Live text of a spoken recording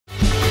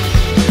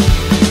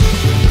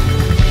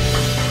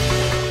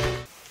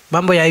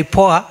mambo ya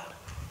IPOA,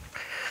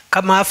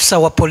 kama afisa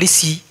wa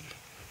polisi,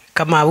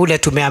 kama ule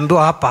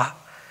tumeambiwa hapa,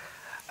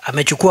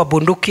 amechukua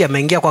bunduki,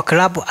 ameingia kwa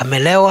klabu,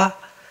 amelewa,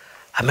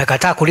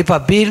 amekataa kulipa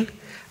bill,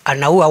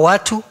 anaua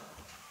watu.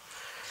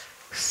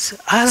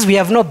 As we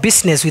have no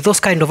business with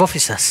those kind of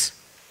officers.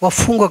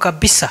 Wafungwe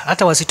kabisa,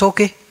 hata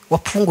wasitoke,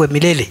 wafungwe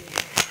milele.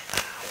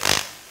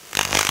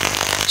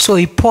 So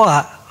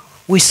IPOA,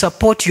 we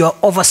support your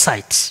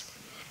oversight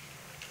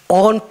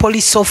on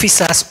police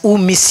officers who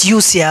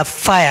misuse their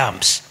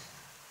firearms.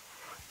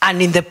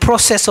 And in the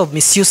process of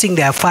misusing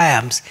their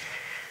firearms,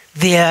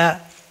 they are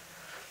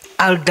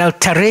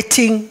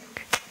adulterating,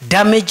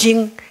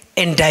 damaging,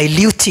 and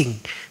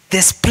diluting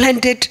the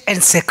splendid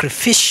and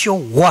sacrificial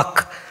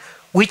work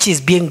which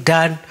is being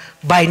done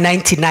by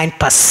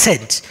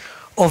 99%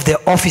 of the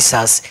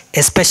officers,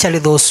 especially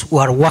those who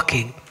are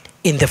working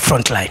in the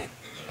front line.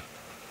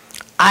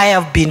 I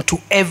have been to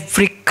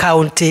every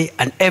county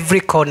and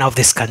every corner of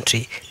this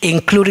country,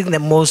 including the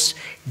most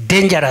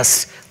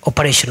dangerous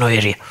operational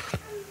area.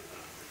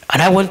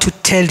 And I want to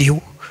tell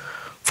you,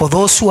 for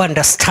those who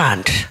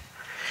understand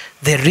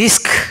the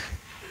risk,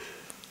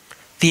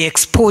 the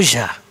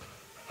exposure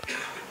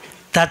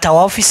that our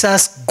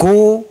officers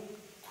go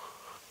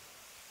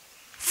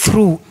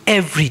through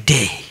every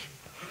day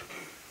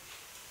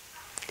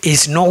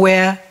is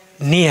nowhere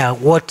near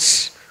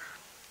what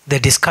the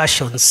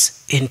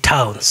discussions in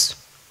towns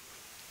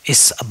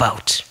is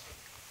about.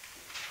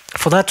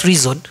 For that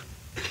reason,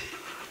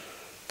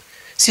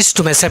 sisi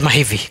tumesema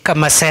hivi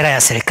kama sera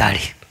ya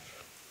serikali.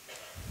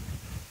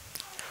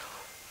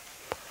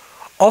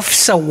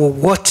 Ofisa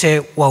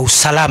wowote wa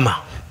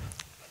usalama,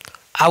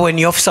 awe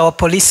ni ofisa wa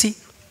polisi,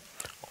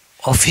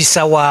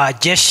 ofisa wa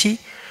jeshi,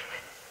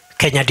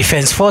 Kenya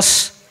Defence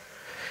Force,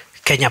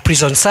 Kenya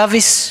Prison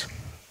Service,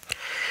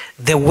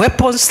 the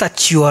weapons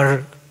that you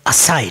are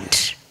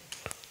assigned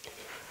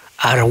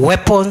are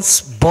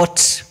weapons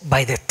bought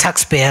by the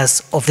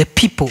taxpayers of the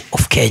people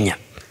of Kenya.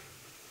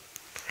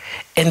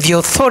 And the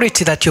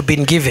authority that you've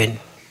been given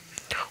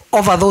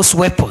over those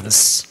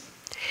weapons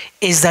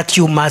is that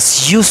you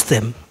must use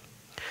them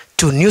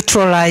to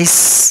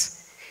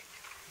neutralize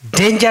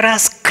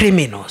dangerous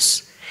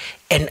criminals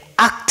and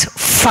act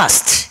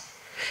fast,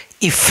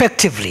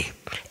 effectively,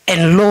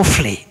 and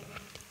lawfully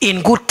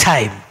in good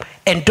time,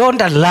 and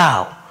don't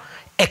allow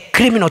a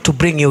criminal to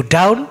bring you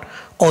down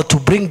or to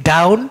bring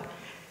down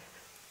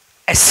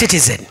a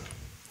citizen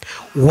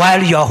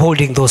while you are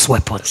holding those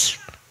weapons.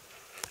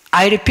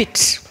 I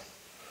repeat,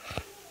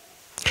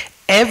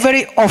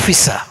 every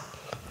officer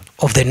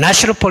of the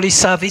National Police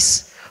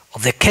Service,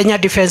 of the Kenya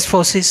Defence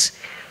Forces,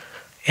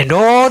 and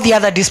all the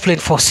other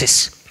disciplined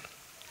forces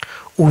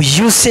who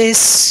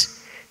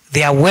uses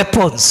their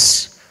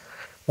weapons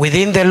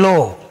within the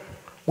law,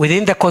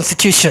 within the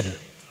Constitution,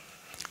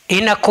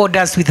 in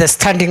accordance with the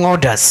standing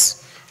orders,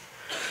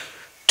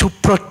 to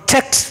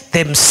protect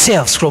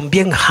themselves from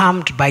being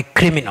harmed by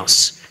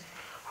criminals,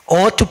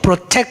 or to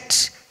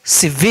protect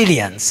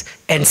civilians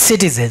and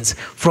citizens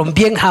from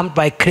being harmed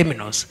by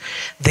criminals,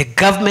 the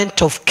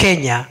government of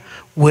Kenya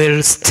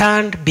will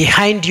stand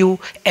behind you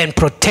and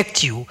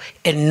protect you,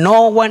 and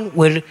no one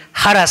will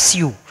harass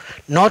you,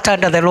 not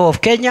under the law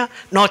of Kenya,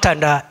 not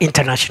under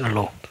international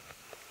law.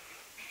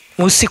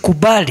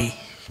 Musikubali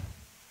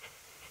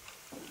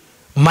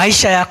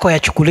maisha yako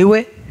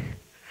yachukuliwe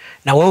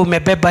na wewe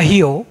umebeba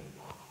hiyo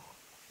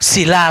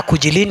silaha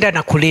kujilinda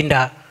na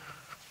kulinda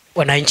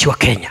wananchi wa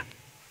Kenya.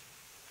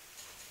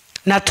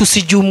 Na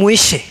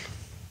tusijumuishe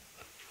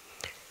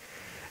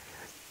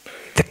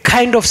the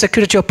kind of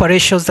security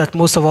operations that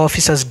most of our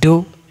officers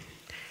do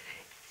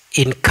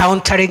in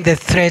countering the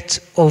threat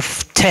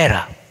of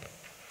terror,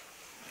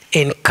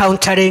 in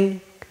countering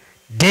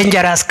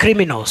dangerous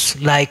criminals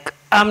like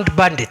armed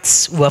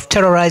bandits who have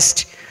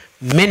terrorized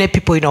many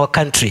people in our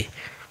country.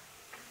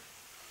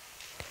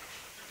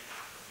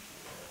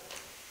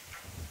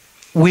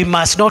 We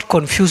must not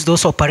confuse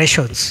those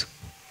operations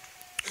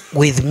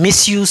with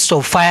misuse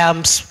of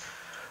firearms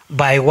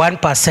by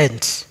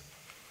 1%,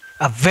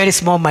 a very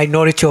small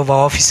minority of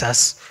our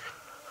officers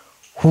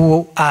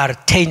who are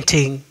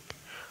tainting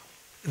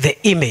the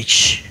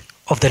image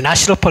of the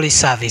National Police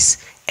Service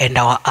and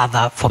our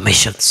other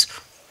formations.